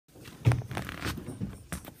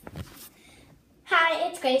Hi,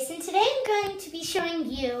 it's Grace, and today I'm going to be showing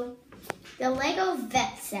you the Lego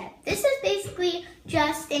vet set. This is basically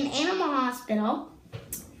just an animal hospital,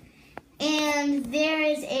 and there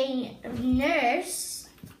is a nurse.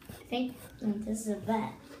 I think this is a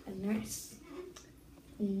vet, a nurse,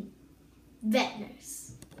 vet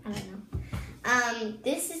nurse. I don't know.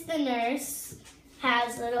 This is the nurse.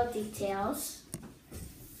 Has little details,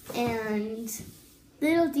 and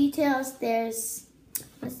little details. There's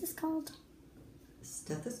what's this called?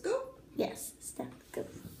 Stethoscope? Yes, stethoscope.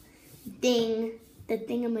 The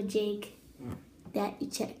thingamajig that you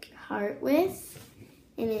check your heart with,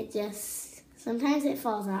 and it just, sometimes it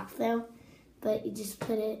falls off though, but you just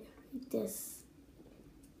put it like this,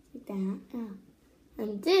 like that. Yeah.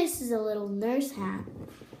 And this is a little nurse hat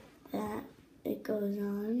that it goes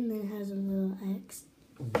on, and then it has a little X,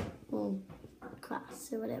 well,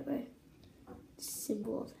 cross or whatever,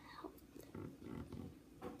 symbol of health.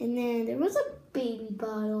 And then there was a baby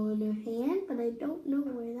bottle in her hand, but I don't know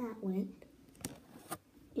where that went.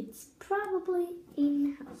 It's probably in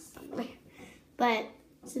the house somewhere. But,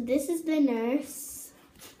 so this is the nurse,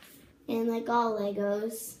 and like all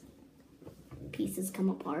Legos, pieces come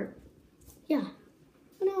apart. Yeah.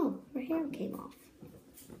 Oh no, her hair came off.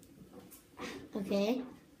 Okay,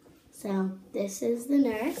 so this is the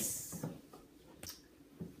nurse.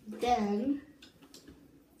 Then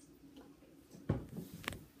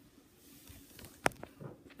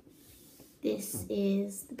this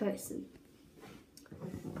is the person.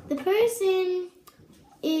 The person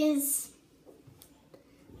is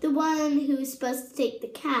the one who's supposed to take the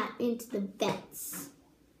cat into the vets.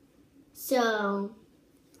 So,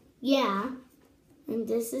 yeah. And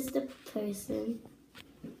this is the person.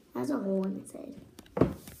 Has a hole in its head.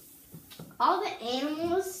 All the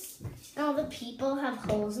animals and all the people have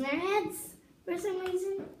holes in their heads for some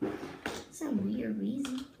reason. Some weird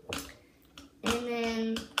reason. And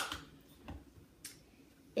then,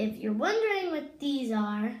 if you're wondering what these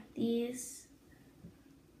are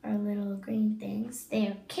little green things. They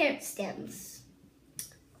are carrot stems.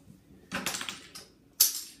 Oh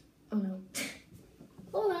no.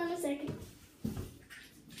 Hold on a second.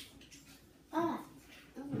 Ah.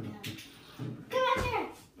 Oh my god. Come out here!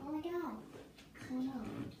 Oh my god. Oh no.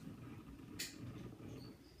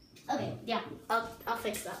 Okay, yeah. I'll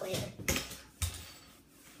fix that later.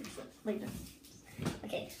 Later.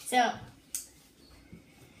 Okay, so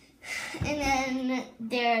and then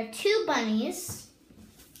there are two bunnies.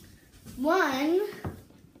 One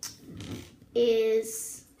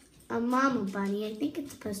is a mama bunny. I think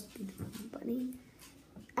it's supposed to be the mama bunny.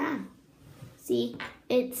 Ah, see,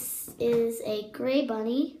 it is a gray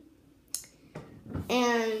bunny.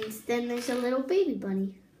 And then there's a little baby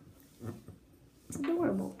bunny. It's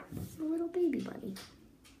adorable. It's a little baby bunny.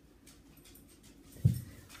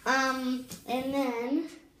 And then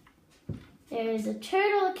there's a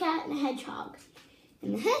turtle, a cat, and a hedgehog.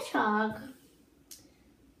 And the hedgehog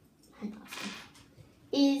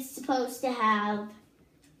is supposed to have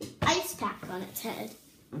an ice pack on its head.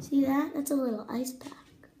 See that? That's a little ice pack.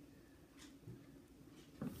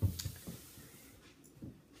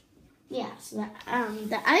 Yeah, so that,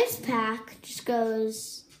 the ice pack just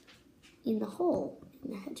goes in the hole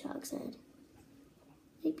in the hedgehog's head.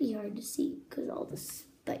 Might be hard to see because all the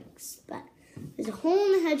spikes, but there's a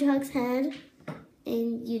hole in the hedgehog's head,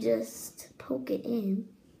 and you just poke it in.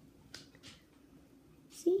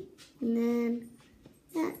 See? And then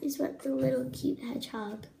that is what the little cute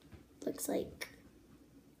hedgehog looks like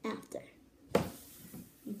after.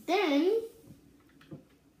 And then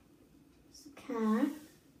there's the cat.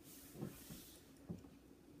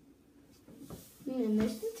 And then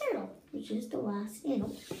there's the turtle, which is the last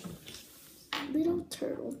animal. Little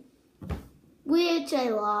turtle. Which I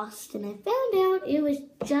lost, and I found out it was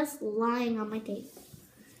just lying on my table.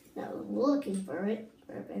 I was looking for it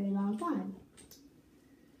for a very long time.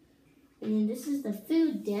 And then this is the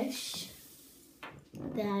food dish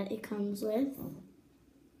that it comes with.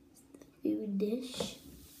 The food dish.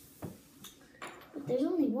 But there's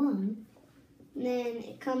only one. And then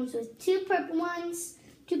it comes with two purple ones.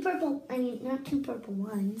 Not two purple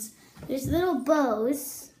ones. There's little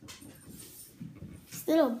bows.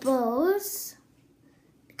 Little bows.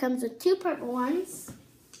 It comes with two purple ones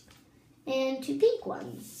and two pink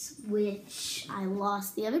ones, which I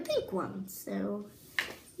lost the other pink one. So,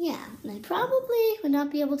 yeah, and I probably would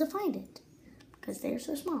not be able to find it because they're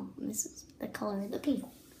so small. And this is the color of the pink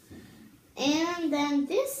one. And then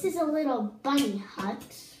this is a little bunny hut.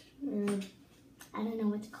 I don't know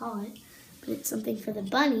what to call it, but it's something for the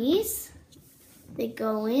bunnies. They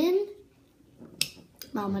go in.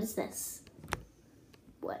 Mom, what is this?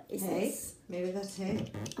 What is Hay? this? Maybe that's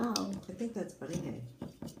hay. Oh. I think that's bunny hay.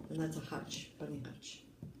 And that's a hutch. Bunny hutch.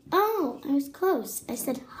 Oh, I was close. I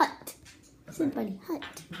said hut. I said bunny hut.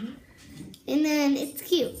 Mhm. And then it's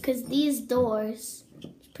cute because these doors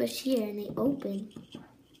push here and they open.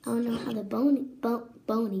 I don't know how the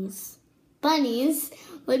bunnies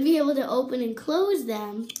would be able to open and close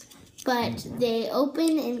them, but they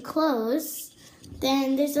open and close.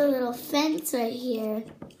 Then there's a little fence right here.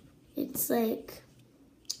 It's like,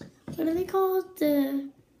 what are they called? The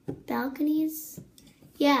balconies?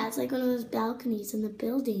 Yeah, it's like one of those balconies in the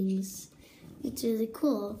buildings. It's really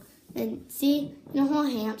cool. And see, you know how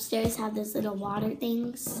hamsters have those little water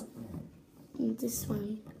things? And this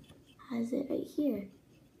one has it right here.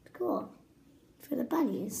 It's cool. For the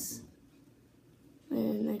bunnies.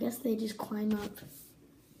 And I guess they just climb up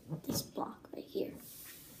this block right here.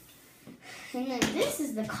 And then this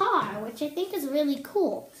is the car, which I think is really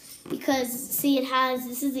cool. Because, see,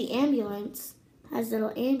 this is the ambulance. It has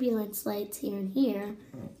little ambulance lights here and here.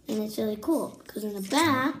 And it's really cool. Because in the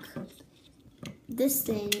back, this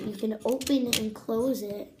thing, you can open and close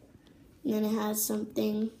it. And then it has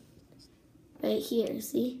something right here,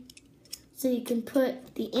 see? So you can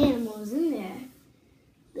put the animals in there.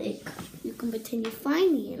 Like, you can pretend you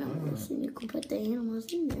find the animals, and you can put the animals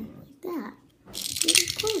in there, like that. You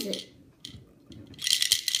just close it.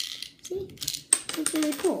 See? It's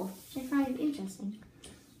really cool. I find it interesting.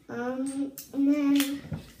 And then it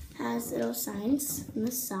has little signs on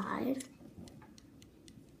the side.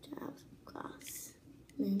 Cross.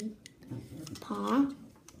 And then paw.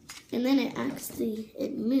 And then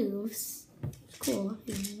it moves. It's cool.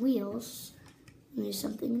 There's wheels. And there's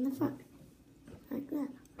something in the front. Like that.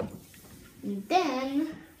 And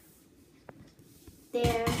then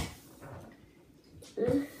there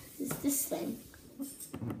is this thing.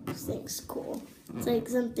 This thing's cool. It's like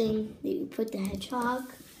something that you put the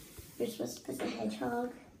hedgehog. You're supposed to put the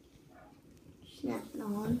hedgehog. Snap it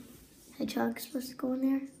on. Hedgehog's supposed to go in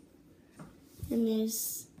there. And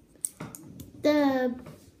there's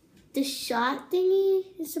the shot thingy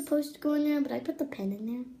is supposed to go in there, but I put the pen in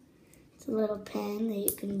there. It's a little pen that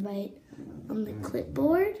you can write on the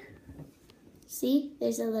clipboard. See,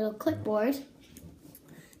 there's a little clipboard.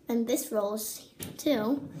 And this rolls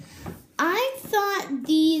too. I thought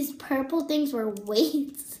these purple things were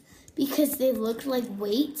weights because they looked like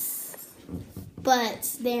weights,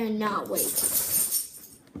 but they're not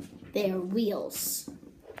weights. They're wheels.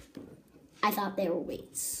 I thought they were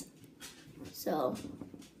weights. So,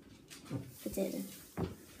 I did.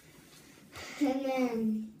 And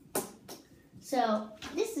then, so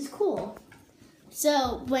this is cool.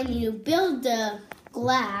 So when you build the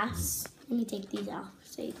glass, let me take these off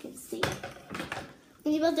so you can see.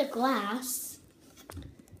 When you build the glass,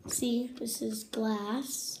 see, this is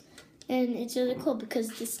glass, and it's really cool because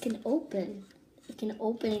this can open. It can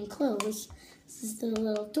open and close. This is the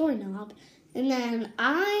little doorknob. And then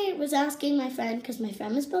I was asking my friend, because my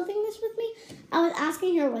friend was building this with me, I was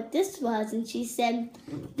asking her what this was, and she said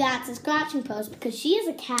that's a scratching post because she is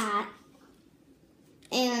a cat,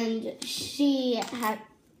 and she had,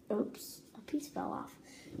 oops, a piece fell off.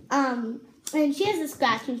 And she has a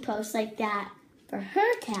scratching post like that for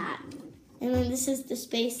her cat. And then this is the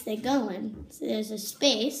space they go in. So there's a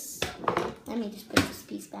space. Let me just put this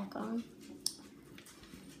piece back on.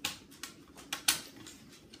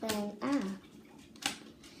 Then,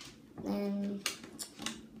 then,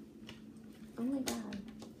 oh my God.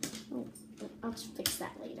 Oh, I'll just fix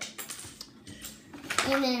that later.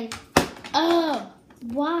 And then, oh,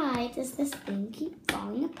 why does this thing keep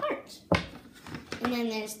falling apart? And then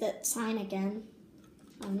there's the sign again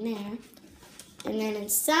on there. And then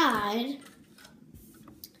inside,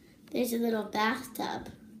 there's a little bathtub.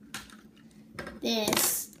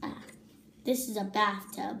 This is a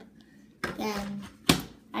bathtub. Then,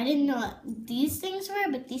 I didn't know what these things were,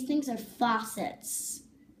 but these things are faucets.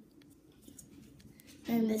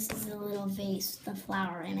 And this is a little vase with a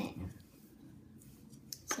flower in it.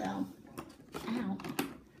 So, ow.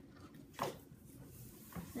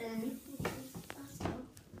 Then,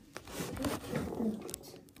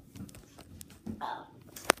 oh.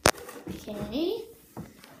 Okay.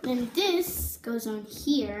 Then this goes on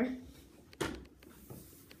here.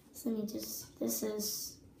 So let me just,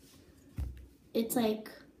 it's like,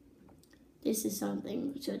 this is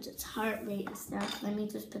something which shows its heart rate and stuff. Let me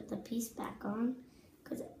just put the piece back on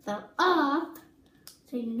because it fell off.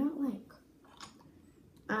 So you do not like.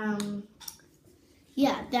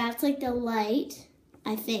 Yeah, that's like the light,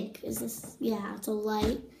 I think. Is this, yeah, it's a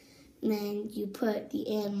light. And then you put the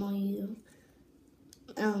animal, you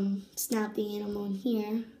snap the animal in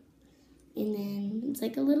here. And then it's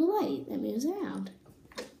like a little light that moves around.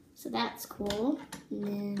 So that's cool. And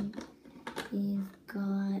then you've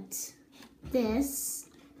got this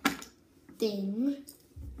thing,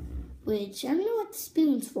 which I don't know what the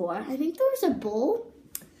spoon's for. I think there was a bowl,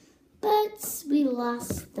 but we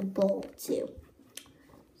lost the bowl too.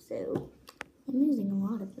 So I'm using a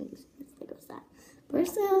lot of things. Let's think of that.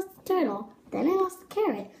 First I lost the turtle, then I lost the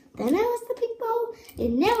carrot, then I lost the pink bowl,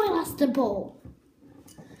 and now I lost the bowl.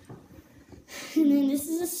 And then this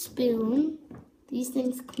is a spoon. These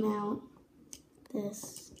things come out.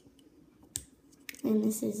 This. And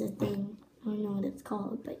this is a thing. I don't know what it's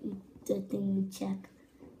called, but the thing you check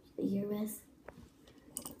the ear with.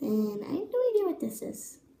 And I have no idea what this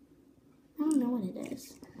is. I don't know what it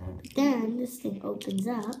is. But then this thing opens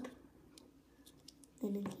up.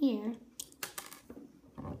 And in here,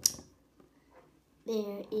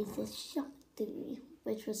 there is a shot thingy,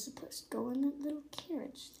 which was supposed to go in that little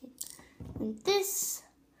carriage thing. And this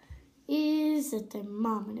is a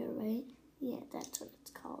thermometer, right? Yeah, that's what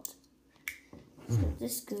it's called. So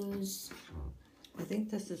this goes... I think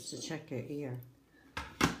this is to check your ear.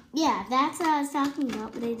 Yeah, that's what I was talking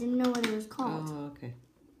about, but I didn't know what it was called. Oh, okay.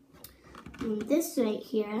 And this right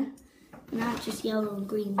here, not just yellow and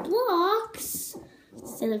green blocks,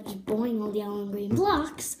 instead of just boring old yellow and green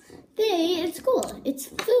blocks, it's cool. It's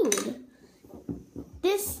food.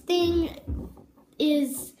 This thing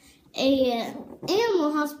is a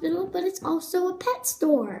animal hospital, but it's also a pet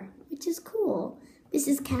store, which is cool. This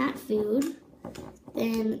is cat food.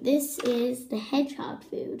 Then this is the hedgehog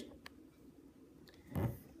food.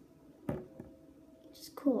 Which is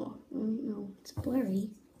cool. I don't know, it's blurry.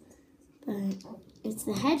 But it's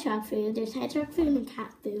the hedgehog food. There's hedgehog food and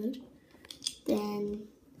cat food. Then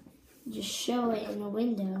you just show it in a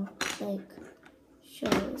window. Like,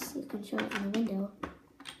 shows. You can show it in a window.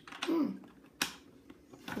 Yeah.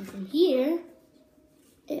 And from here,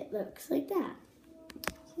 it looks like that.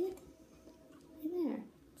 See it? Right there.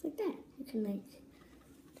 It's like that. You can, like,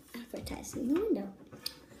 advertise in the window.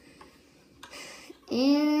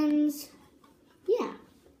 And, yeah.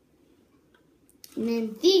 And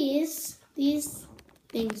then these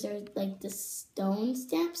things are like the stone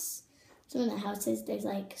steps. Some of the houses, there's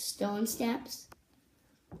like stone steps.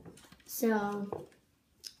 So,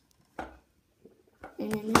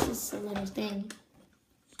 and then this is a little thing.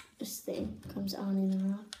 This thing comes on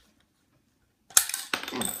and off.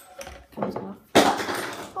 Ah, comes off.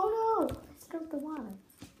 Oh no! I spilled the water.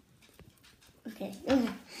 Okay.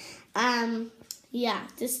 Yeah,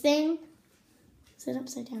 this thing. Is it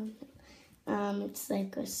upside down? It's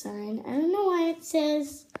like a sign. I don't know why it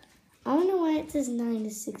says 9 to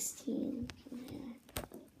 16. Yeah.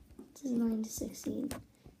 It says 9 to 16.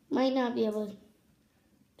 Might not be able to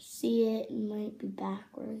see it. It might be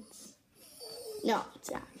backwards. No,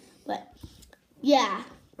 it's not. But yeah,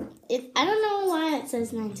 I don't know why it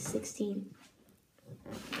says 9 to 16.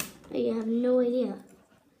 I have no idea.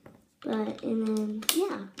 But and then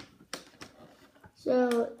yeah.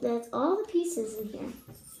 So that's all the pieces in here.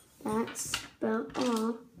 That's about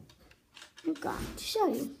all I've got to show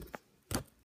you.